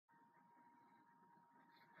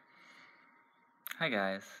Hi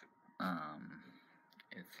guys.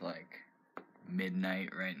 It's like midnight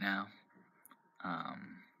right now.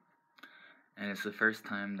 And it's the first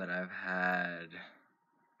time that I've had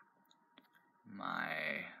my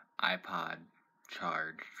iPod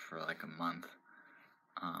charged for like a month.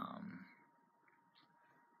 I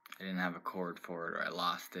didn't have a cord for it, or I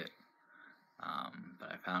lost it.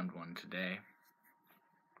 But I found one today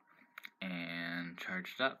and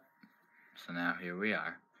charged it up. So now here we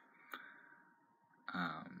are.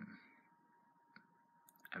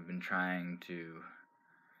 I've been trying to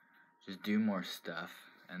just do more stuff,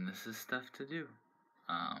 and this is stuff to do.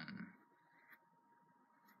 I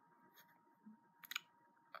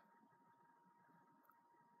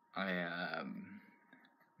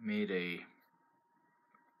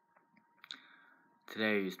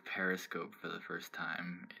today I used Periscope for the first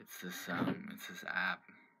time. It's this app.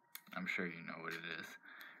 I'm sure you know what it is.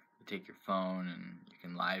 You take your phone and you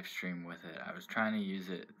can live stream with it. I was trying to use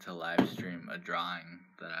it to live stream a drawing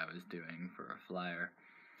that I was doing for a flyer,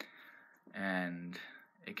 and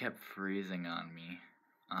it kept freezing on me.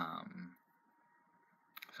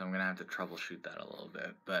 So I'm gonna have to troubleshoot that a little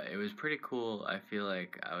bit, but it was pretty cool. I feel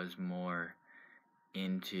like I was more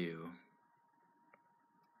into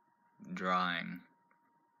drawing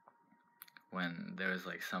when there was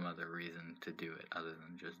like some other reason to do it other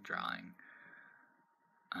than just drawing.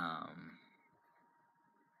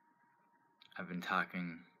 I've been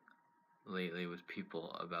talking lately with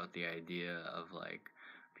people about the idea of like,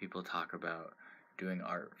 people talk about doing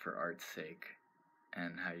art for art's sake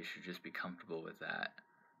and how you should just be comfortable with that.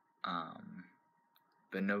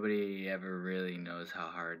 But nobody ever really knows how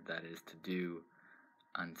hard that is to do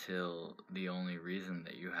until the only reason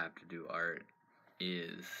that you have to do art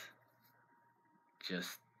is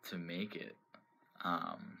just to make it.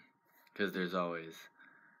 'Cause there's always,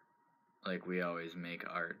 like, we always make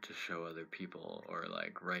art to show other people, or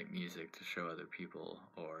like write music to show other people,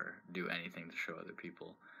 or do anything to show other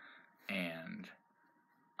people. And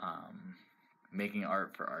making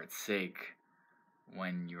art for art's sake,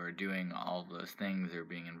 when you're doing all of those things or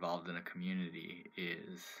being involved in a community,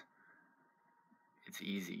 it's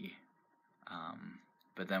easy.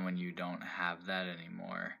 But then when you don't have that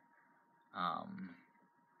anymore, I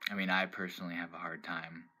mean, I personally have a hard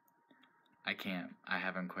time. I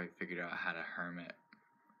haven't quite figured out how to hermit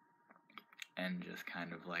and just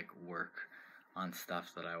kind of like work on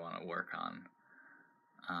stuff that I want to work on.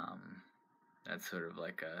 That's sort of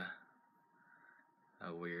like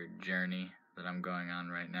a weird journey that I'm going on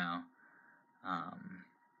right now.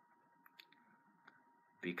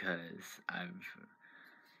 Because I've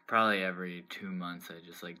probably every 2 months I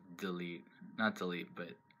just like not delete,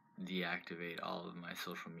 but deactivate all of my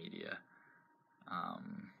social media.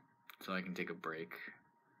 So I can take a break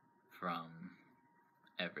from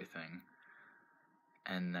everything.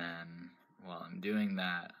 And then while I'm doing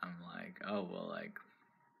that, I'm like, oh, well, like,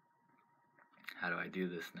 how do I do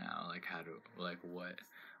this now? Like, what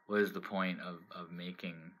is the point of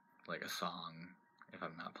making like a song if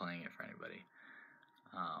I'm not playing it for anybody?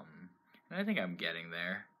 And I think I'm getting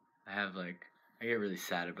there. I get really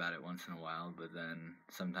sad about it once in a while, but then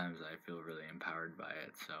sometimes I feel really empowered by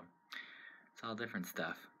it, so it's all different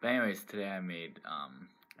stuff. But anyways, today I made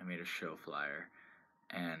a show flyer,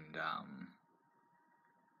 and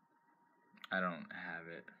I don't have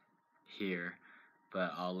it here,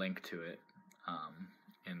 but I'll link to it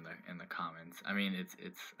in the comments. I mean,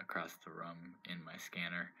 it's across the room in my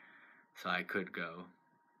scanner, so I could go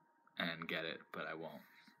and get it, but I won't,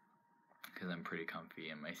 because I'm pretty comfy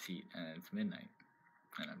in my seat and it's midnight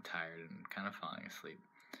and I'm tired and kind of falling asleep.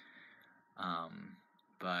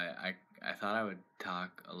 But I thought I would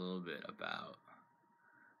talk a little bit about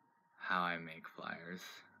how I make flyers,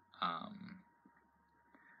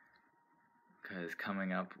 because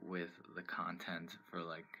coming up with the content for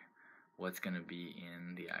like what's going to be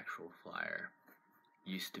in the actual flyer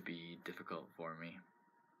used to be difficult for me.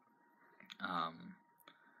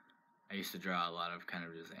 I used to draw a lot of kind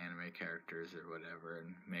of just anime characters or whatever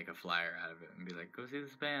and make a flyer out of it and be like, go see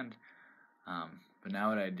this band. But now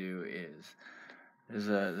what I do is, there's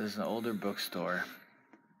an older bookstore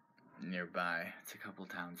nearby. It's a couple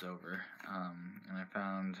towns over. And I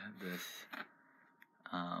found this,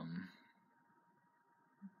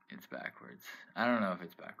 it's backwards. I don't know if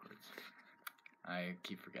it's backwards. I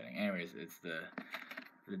keep forgetting. Anyways, it's the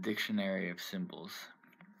Dictionary of Symbols.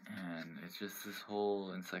 And it's just this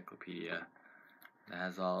whole encyclopedia that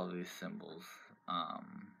has all of these symbols,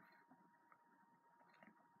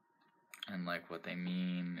 and like what they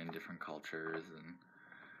mean in different cultures, and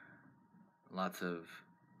lots of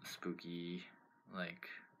spooky, like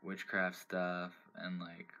witchcraft stuff, and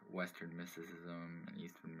like Western mysticism and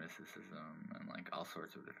Eastern mysticism, and like all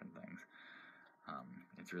sorts of different things.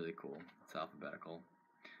 It's really cool. It's alphabetical.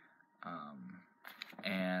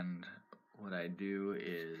 And what I do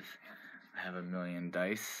is I have 1,000,000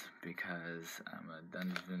 dice because I'm a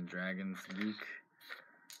Dungeons and Dragons geek.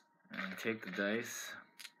 And I take the dice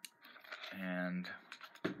and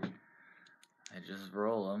I just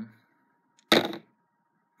roll them.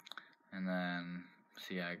 And then,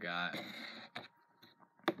 see, I got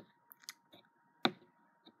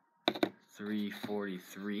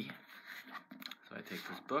 343. So I take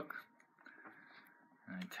this book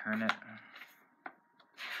and I turn it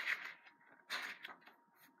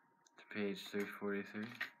to page 343.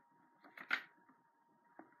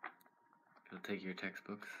 You'll take your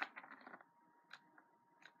textbooks.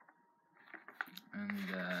 And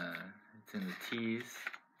it's in the T's.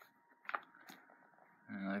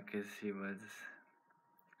 And I can see what's.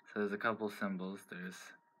 So there's a couple symbols. There's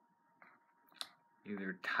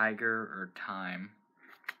either tiger or time.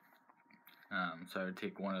 So I would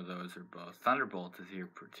take one of those or both. Thunderbolt is here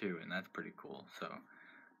for 2, and that's pretty cool. So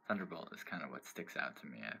Thunderbolt is kind of what sticks out to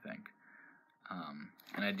me, I think.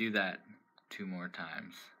 And I do that 2 more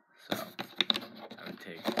times. So I would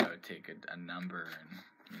take a number and,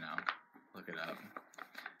 you know, look it up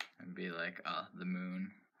and be like, the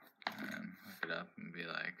moon, and then look it up and be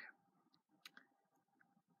like,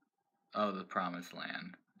 oh, the promised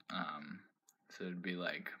land. So it'd be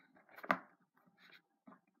like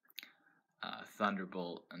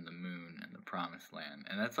Thunderbolt and the moon and the promised land,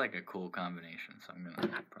 and that's like a cool combination. So I'm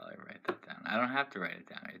gonna probably write that down. I don't have to write it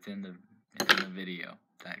down. It's in the video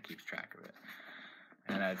that keeps track of it.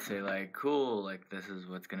 And I'd say like, cool, like this is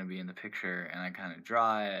what's gonna be in the picture, and I kind of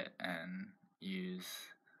draw it and use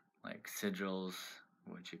like sigils,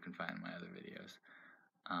 which you can find in my other videos,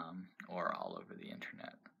 or all over the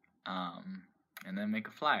internet, and then make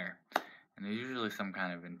a flyer. And there's usually some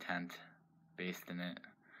kind of intent based in it.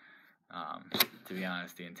 To be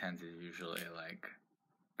honest, the intent is usually like,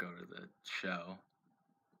 go to the show,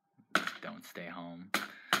 don't stay home.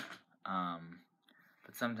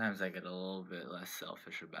 But sometimes I get a little bit less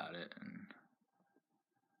selfish about it and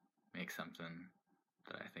make something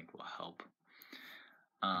that I think will help.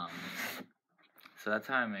 So that's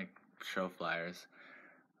how I make show flyers.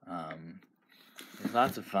 It's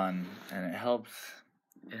lots of fun, and it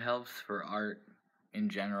helps for art in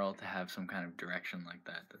general to have some kind of direction like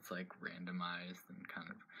that that's like randomized and kind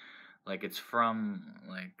of like it's from,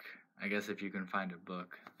 like, I guess if you can find a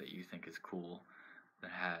book that you think is cool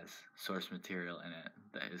that has source material in it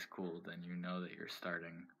that is cool, then you know that you're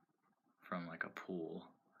starting from like a pool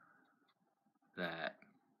that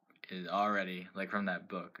is already, like from that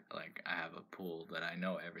book, like I have a pool that I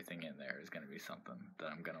know everything in there is going to be something that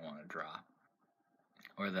I'm going to want to draw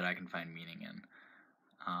or that I can find meaning in.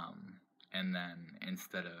 And then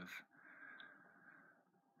instead of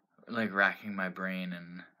like racking my brain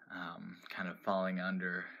and kind of falling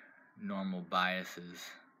under normal biases,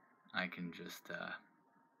 I can just,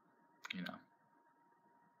 you know,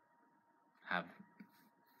 have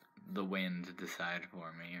the wind decide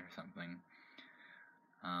for me or something.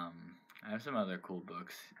 I have some other cool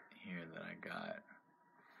books here that I got.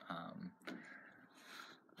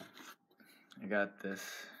 I got this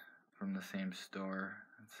from the same store.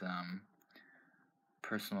 It's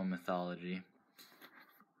Personal Mythology.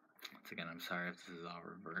 Once again, I'm sorry if this is all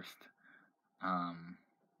reversed.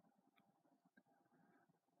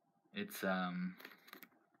 It's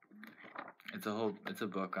a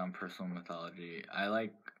book on personal mythology. I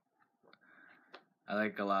like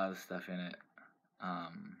a lot of stuff in it.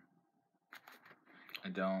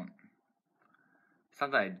 It's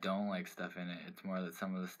not that I don't like stuff in it. It's more that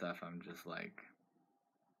some of the stuff I'm just like,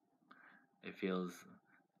 it feels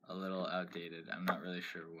a little outdated. I'm not really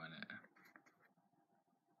sure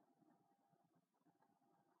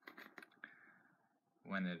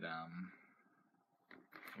when it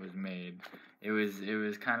was made. It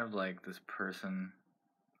was kind of like this person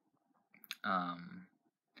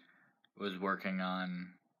was working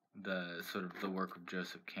on the sort of the work of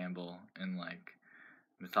Joseph Campbell in like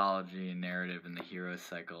mythology and narrative and the hero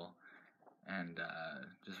cycle, and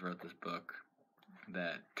just wrote this book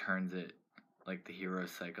that turns it, like the hero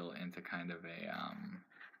cycle, into kind of a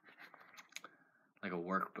like a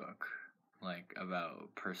workbook, like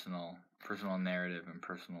about personal narrative and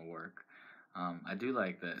personal work. I do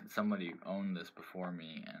like that somebody owned this before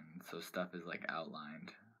me, and so stuff is like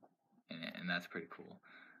outlined in it, and that's pretty cool.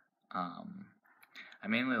 I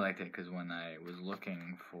mainly liked it because when I was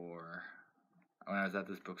at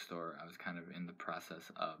this bookstore, I was kind of in the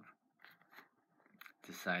process of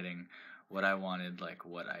deciding what I wanted, like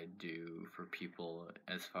what I do for people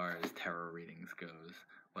as far as tarot readings goes,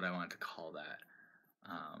 what I want to call that.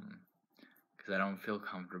 Because I don't feel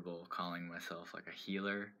comfortable calling myself like a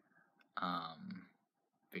healer,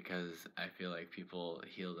 because I feel like people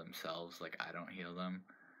heal themselves, like I don't heal them.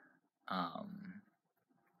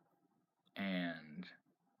 And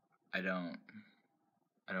I don't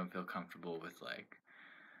feel comfortable with like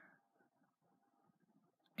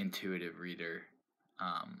intuitive reader,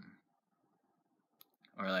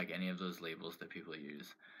 or like any of those labels that people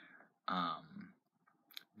use.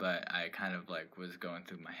 But I kind of like was going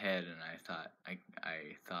through my head, and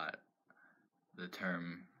I thought the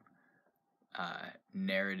term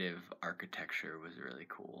narrative architecture was really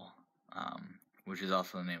cool, which is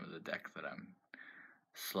also the name of the deck that I'm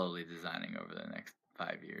slowly designing over the next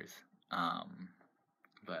 5 years.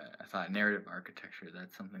 But I thought narrative architecture,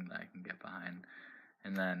 that's something that I can get behind.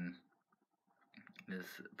 And then this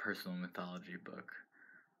personal mythology book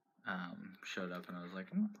showed up, and I was like,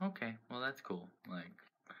 okay, well that's cool. Like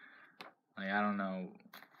I don't know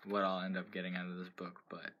what I'll end up getting out of this book,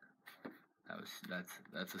 but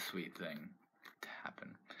that's a sweet thing to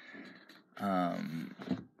happen.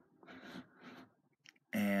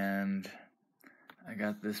 And I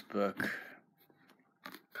got this book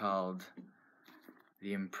called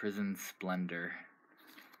The Imprisoned Splendor.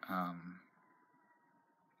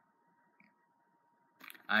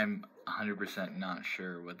 I'm 100% not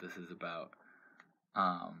sure what this is about.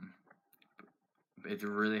 It's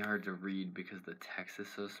really hard to read because the text is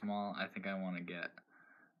so small. I think I want to get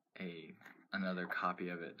another copy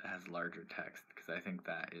of it that has larger text, because I think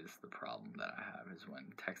that is the problem that I have, is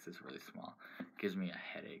when text is really small. It gives me a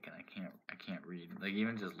headache, and I can't read. Like,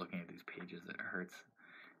 even just looking at these pages, it hurts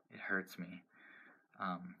me.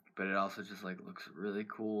 But it also just like looks really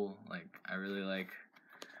cool. Like, I really like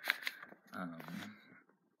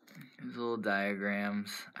these little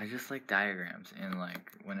diagrams. I just like diagrams, and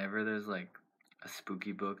like whenever there's like a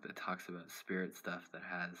spooky book that talks about spirit stuff that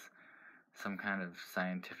has some kind of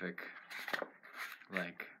scientific,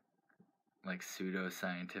 like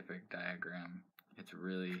pseudo-scientific diagram, that's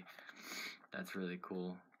really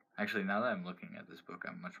cool. Actually, now that I'm looking at this book,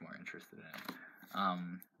 I'm much more interested in it.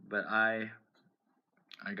 But I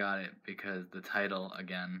got it because the title,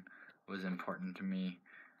 again, was important to me.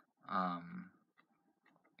 A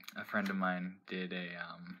friend of mine did a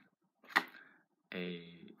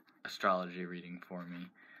astrology reading for me,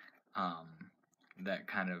 that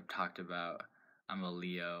kind of talked about, I'm a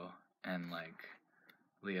Leo, and like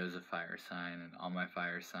Leo's a fire sign, and all my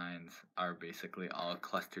fire signs are basically all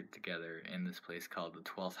clustered together in this place called the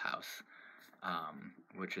 12th house,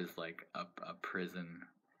 which is like a prison,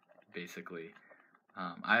 basically.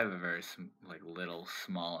 I have a very little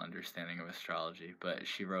small understanding of astrology, but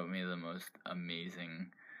she wrote me the most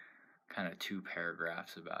amazing kind of 2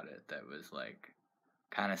 paragraphs about it that was like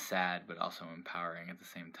kind of sad but also empowering at the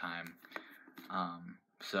same time.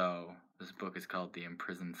 So this book is called The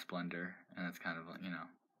Imprisoned Splendor, and it's kind of,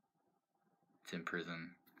 it's in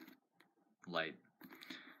prison, light.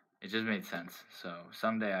 It just made sense. So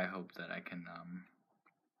someday I hope that I can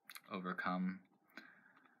overcome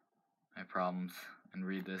my problems and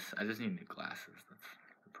read this. I just need new glasses. That's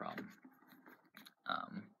the problem.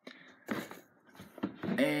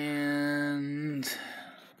 And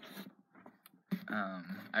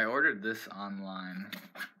I ordered this online.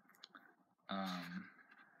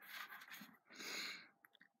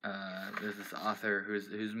 There's this author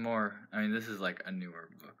who's more, this is like a newer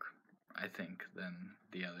book, I think, than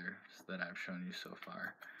the others that I've shown you so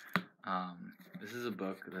far. This is a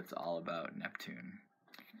book that's all about Neptune.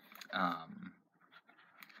 And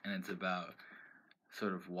it's about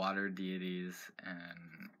sort of water deities,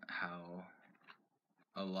 and how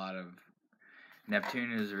a lot of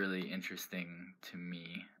Neptune is really interesting to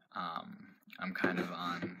me. I'm kind of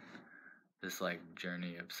on this like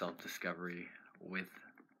journey of self-discovery with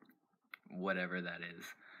whatever that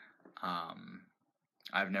is.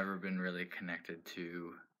 I've never been really connected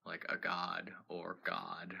to like a god or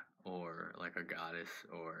like a goddess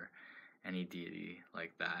or any deity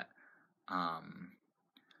like that.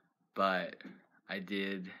 But I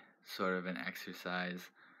did sort of an exercise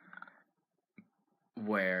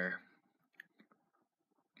where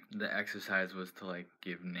the exercise was to like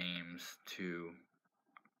give names to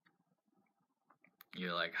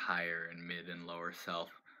your like higher and mid and lower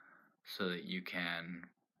self, so that you can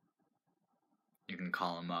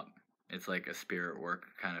call them up. It's like a spirit work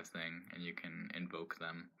kind of thing, and you can invoke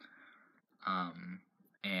them.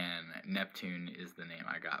 And Neptune is the name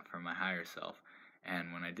I got for my higher self.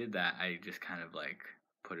 And when I did that, I just kind of like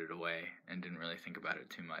put it away and didn't really think about it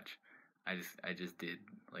too much. I just did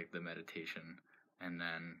like the meditation and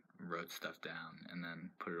then wrote stuff down and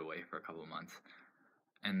then put it away for a couple months.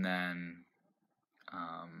 And then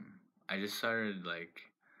I just started like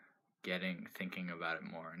thinking about it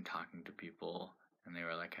more and talking to people, and they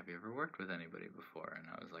were like, have you ever worked with anybody before? And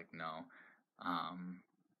I was like, no.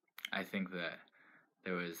 I think that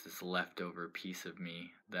there was this leftover piece of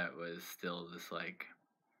me that was still this like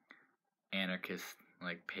anarchist,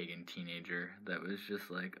 like pagan teenager that was just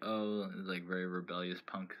like, oh, it's like very rebellious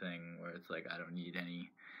punk thing where it's like I don't need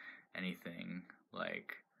anything,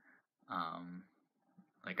 like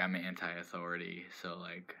I'm anti-authority, so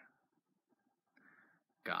like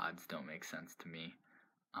gods don't make sense to me.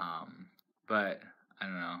 But I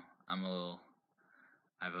don't know,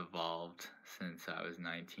 I've evolved since I was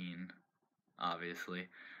 19, obviously.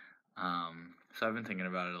 So I've been thinking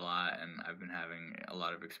about it a lot, and I've been having a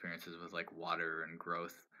lot of experiences with like water and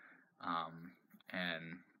growth,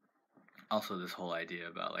 and also this whole idea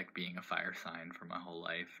about like being a fire sign for my whole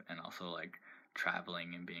life, and also like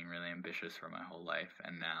traveling and being really ambitious for my whole life.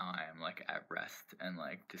 And now I am like at rest and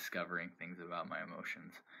like discovering things about my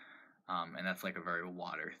emotions, and that's like a very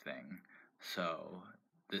water thing. So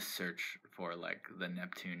this search for like the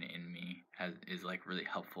Neptune in me is like really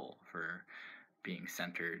helpful for being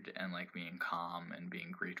centered and like being calm and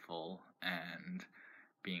being grateful and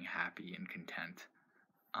being happy and content.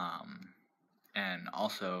 And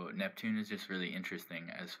also Neptune is just really interesting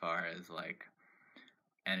as far as like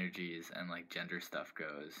energies and like gender stuff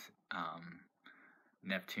goes.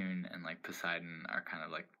 Neptune and like Poseidon are kind of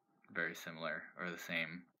like very similar or the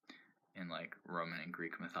same in like Roman and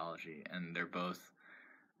Greek mythology, and they're both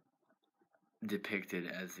depicted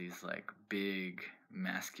as these like big,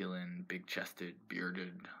 masculine, big-chested,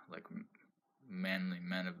 bearded, like manly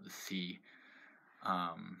men of the sea.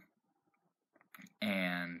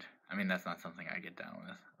 And I mean that's not something I get down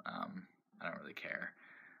with. I don't really care.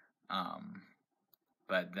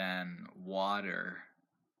 But then water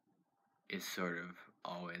is sort of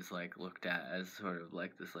always like looked at as sort of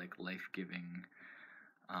like this like life-giving,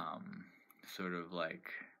 sort of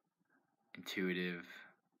like intuitive,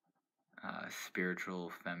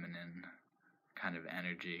 spiritual, feminine kind of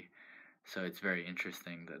energy. So it's very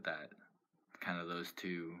interesting that kind of those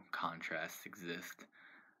two contrasts exist.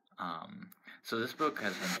 So this book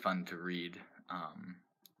has been fun to read,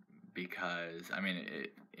 because I mean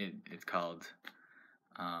it's called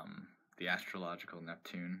The Astrological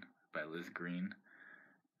Neptune by Liz Greene,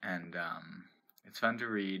 and it's fun to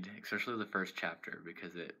read, especially the first chapter,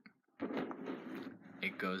 because it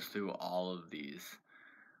goes through all of these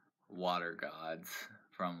water gods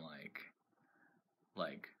from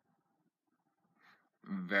like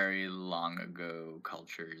very long ago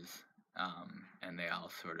cultures, and they all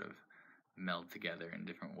sort of meld together in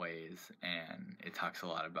different ways, and it talks a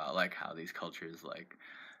lot about like how these cultures like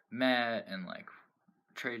met and like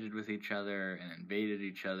traded with each other and invaded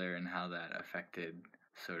each other, and how that affected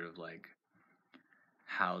sort of like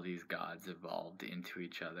how these gods evolved into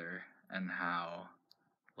each other, and how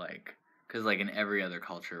like, because like in every other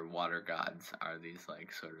culture, water gods are these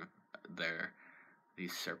like sort of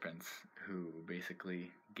these serpents who basically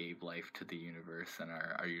gave life to the universe and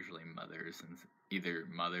are usually mothers, and either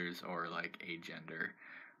mothers or like agender,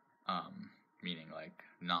 meaning like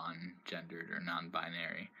non-gendered or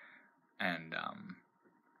non-binary, and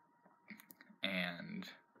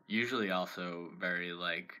usually also very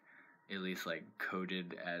like at least like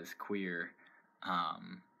coded as queer.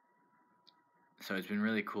 So it's been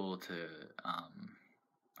really cool to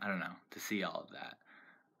I don't know, to see all of that.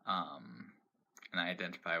 And I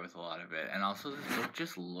identify with a lot of it. And also this book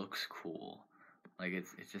just looks cool. Like it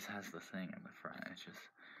just has the thing in the front.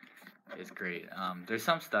 It's great. There's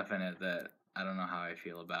some stuff in it that I don't know how I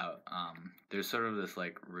feel about. There's sort of this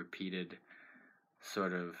like repeated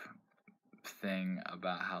sort of thing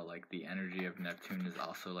about how like the energy of Neptune is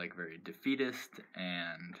also like very defeatist,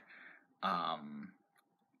 and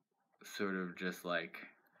sort of just like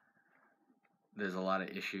there's a lot of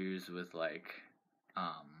issues with like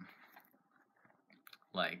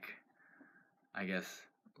I guess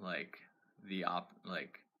like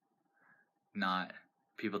not,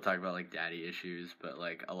 people talk about like daddy issues, but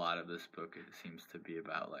like a lot of this book it seems to be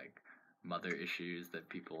about like mother issues that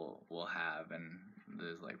people will have, and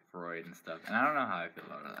there's like Freud and stuff, and I don't know how I feel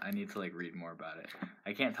about it. I need to like read more about it.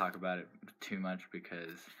 I can't talk about it too much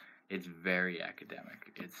because it's very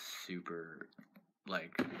academic. It's super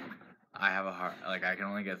like I have a hard, like I can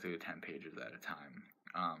only get through 10 pages at a time,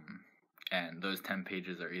 and those 10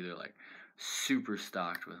 pages are either like super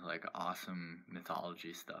stocked with like awesome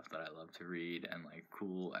mythology stuff that I love to read and like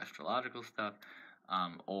cool astrological stuff,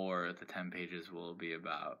 or the 10 pages will be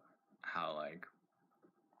about how like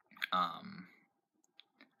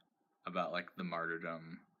about like the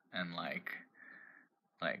martyrdom and like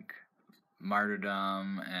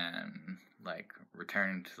martyrdom and like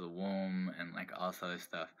returning to the womb and like all this other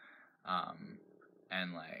stuff,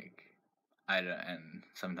 and like and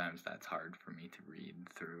sometimes that's hard for me to read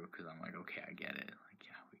through because I'm like, okay, I get it, like,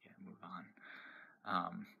 yeah, we can move on.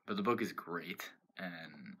 But the book is great,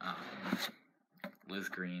 and Liz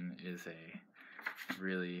Greene is a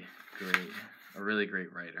really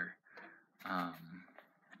great writer,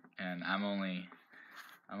 and I'm only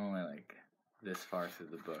like this far through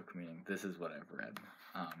the book, meaning this is what I've read,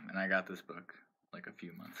 and I got this book like a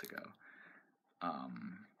few months ago,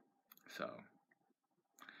 so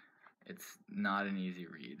it's not an easy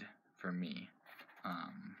read for me,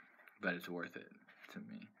 but it's worth it to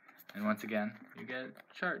me. And once again, you get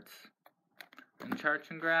charts, and charts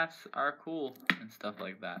and graphs are cool and stuff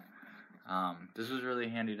like that. This was really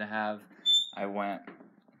handy to have. I went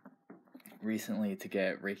recently to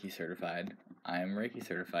get Reiki certified. I am Reiki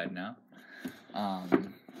certified now.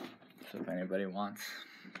 So if anybody wants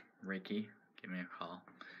Reiki, give me a call.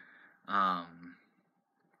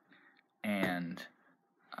 And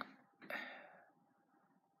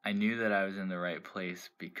I knew that I was in the right place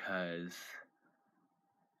because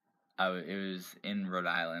it was in Rhode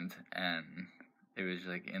Island, and it was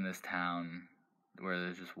like in this town where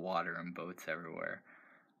there's just water and boats everywhere.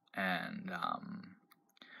 And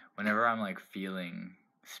whenever I'm like feeling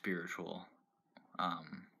spiritual,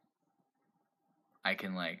 I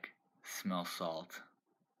can like smell salt,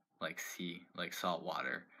 like sea, like salt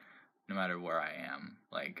water, no matter where I am.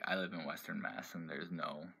 Like, I live in Western Mass and there's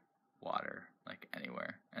no water like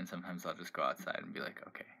anywhere, and sometimes I'll just go outside and be like,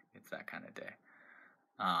 okay, it's that kind of day.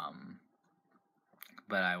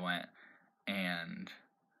 But I went, and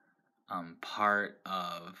part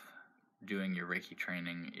of doing your Reiki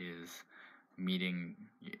training is meeting,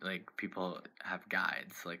 like, people have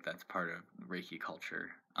guides, like that's part of Reiki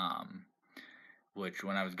culture, which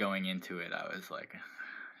when I was going into it, I was like,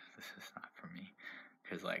 this is not for me,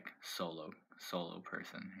 because like solo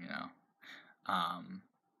person, you know.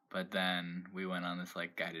 But then we went on this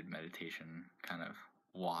like guided meditation kind of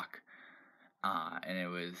walk, and it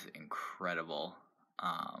was incredible.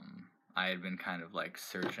 I had been kind of like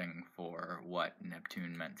searching for what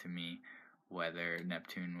Neptune meant to me, whether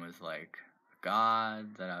Neptune was like a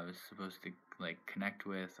god that I was supposed to like connect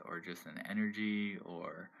with, or just an energy,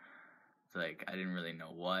 or like I didn't really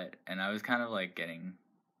know what. And I was kind of like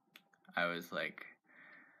I was looking.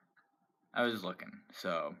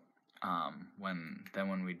 So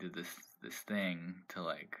when we did this thing to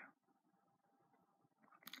like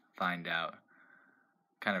find out,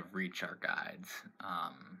 kind of reach our guides,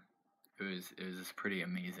 it was this pretty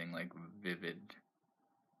amazing, like vivid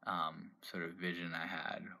sort of vision I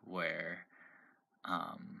had, where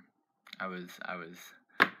I was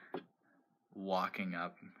walking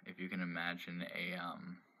up, if you can imagine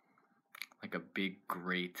like a big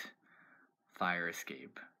grate fire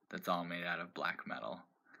escape that's all made out of black metal,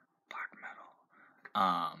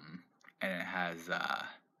 and it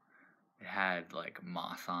had like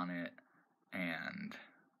moss on it, and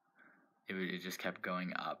it just kept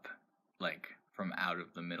going up, like from out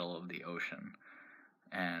of the middle of the ocean,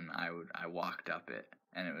 and I walked up it,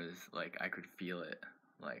 and it was like I could feel it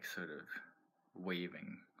like sort of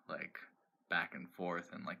waving like back and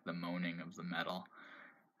forth, and like the moaning of the metal,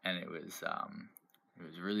 and it was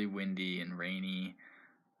really windy and rainy,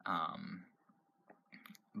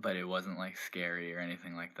 but it wasn't like scary or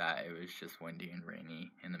anything like that. It was just windy and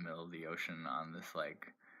rainy in the middle of the ocean on this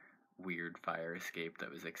like weird fire escape that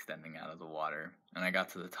was extending out of the water. And I got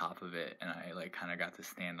to the top of it, and I like kind of got to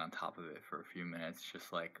stand on top of it for a few minutes,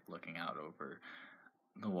 just like looking out over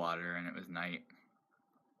the water, and it was night.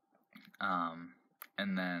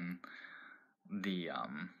 And then the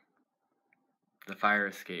fire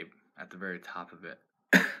escape at the very top of it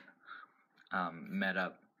met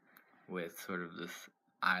up with sort of this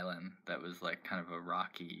island that was like kind of a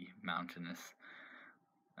rocky, mountainous,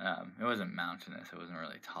 it wasn't mountainous, it wasn't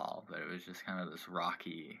really tall, but it was just kind of this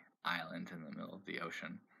rocky island in the middle of the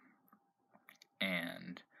ocean.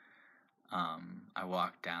 And I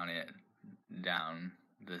walked down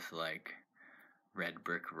this like red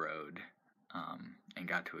brick road, and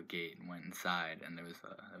got to a gate and went inside, and there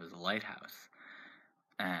was a lighthouse,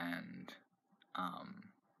 and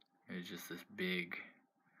it was just this big,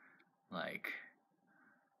 like,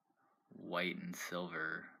 white and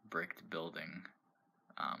silver bricked building,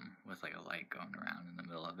 with like a light going around in the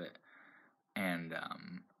middle of it. And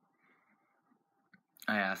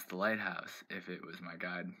I asked the lighthouse if it was my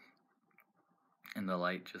guide, and the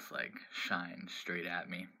light just like shined straight at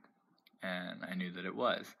me, and I knew that it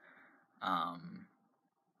was.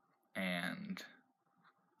 And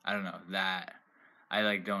I don't know, that, I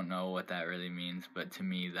like don't know what that really means, but to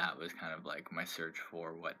me that was kind of like my search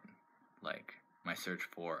for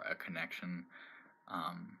a connection,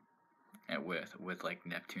 and with like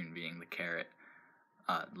Neptune being the carrot,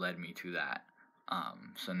 led me to that.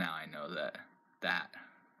 So now I know that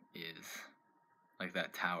is, like,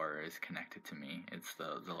 that tower is connected to me. It's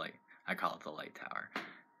the light, I call it the light tower.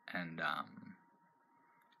 And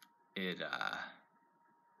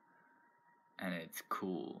it's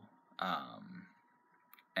cool.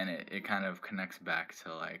 And it kind of connects back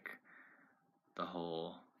to like the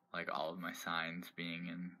whole, like, all of my signs being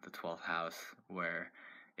in the 12th house, where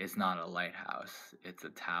it's not a lighthouse, it's a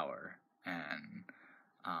tower. And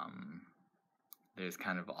there's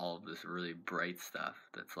kind of all of this really bright stuff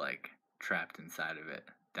that's like trapped inside of it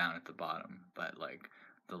down at the bottom, but like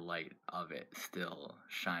the light of it still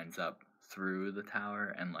shines up through the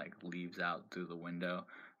tower and like leaves out through the window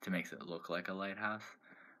to make it look like a lighthouse.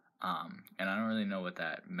 And I don't really know what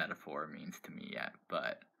that metaphor means to me yet,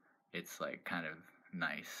 but it's like kind of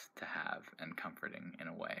nice to have and comforting in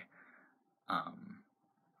a way. And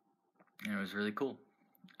it was really cool.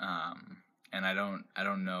 And I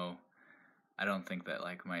don't know, I don't think that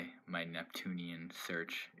like my Neptunian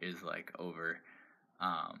search is like over,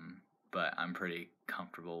 but I'm pretty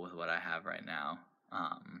comfortable with what I have right now.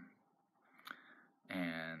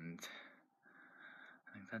 And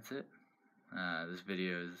I think that's it. This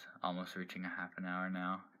video is almost reaching a half an hour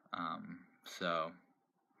now, so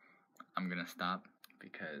I'm gonna stop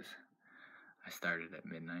because I started at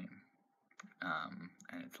midnight,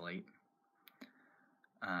 and it's late.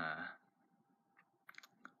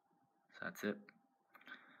 So that's it.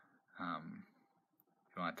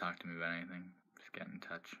 If you want to talk to me about anything, just get in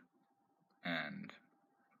touch. And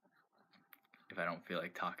if I don't feel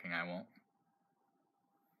like talking, I won't.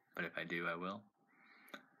 But if I do, I will.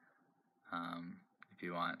 If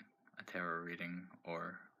you want a tarot reading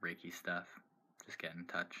or Reiki stuff, just get in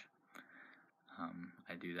touch.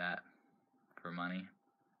 I do that for money.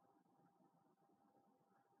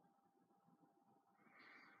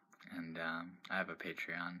 And I have a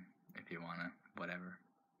Patreon if you want to, whatever.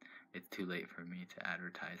 It's too late for me to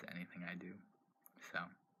advertise anything I do. So,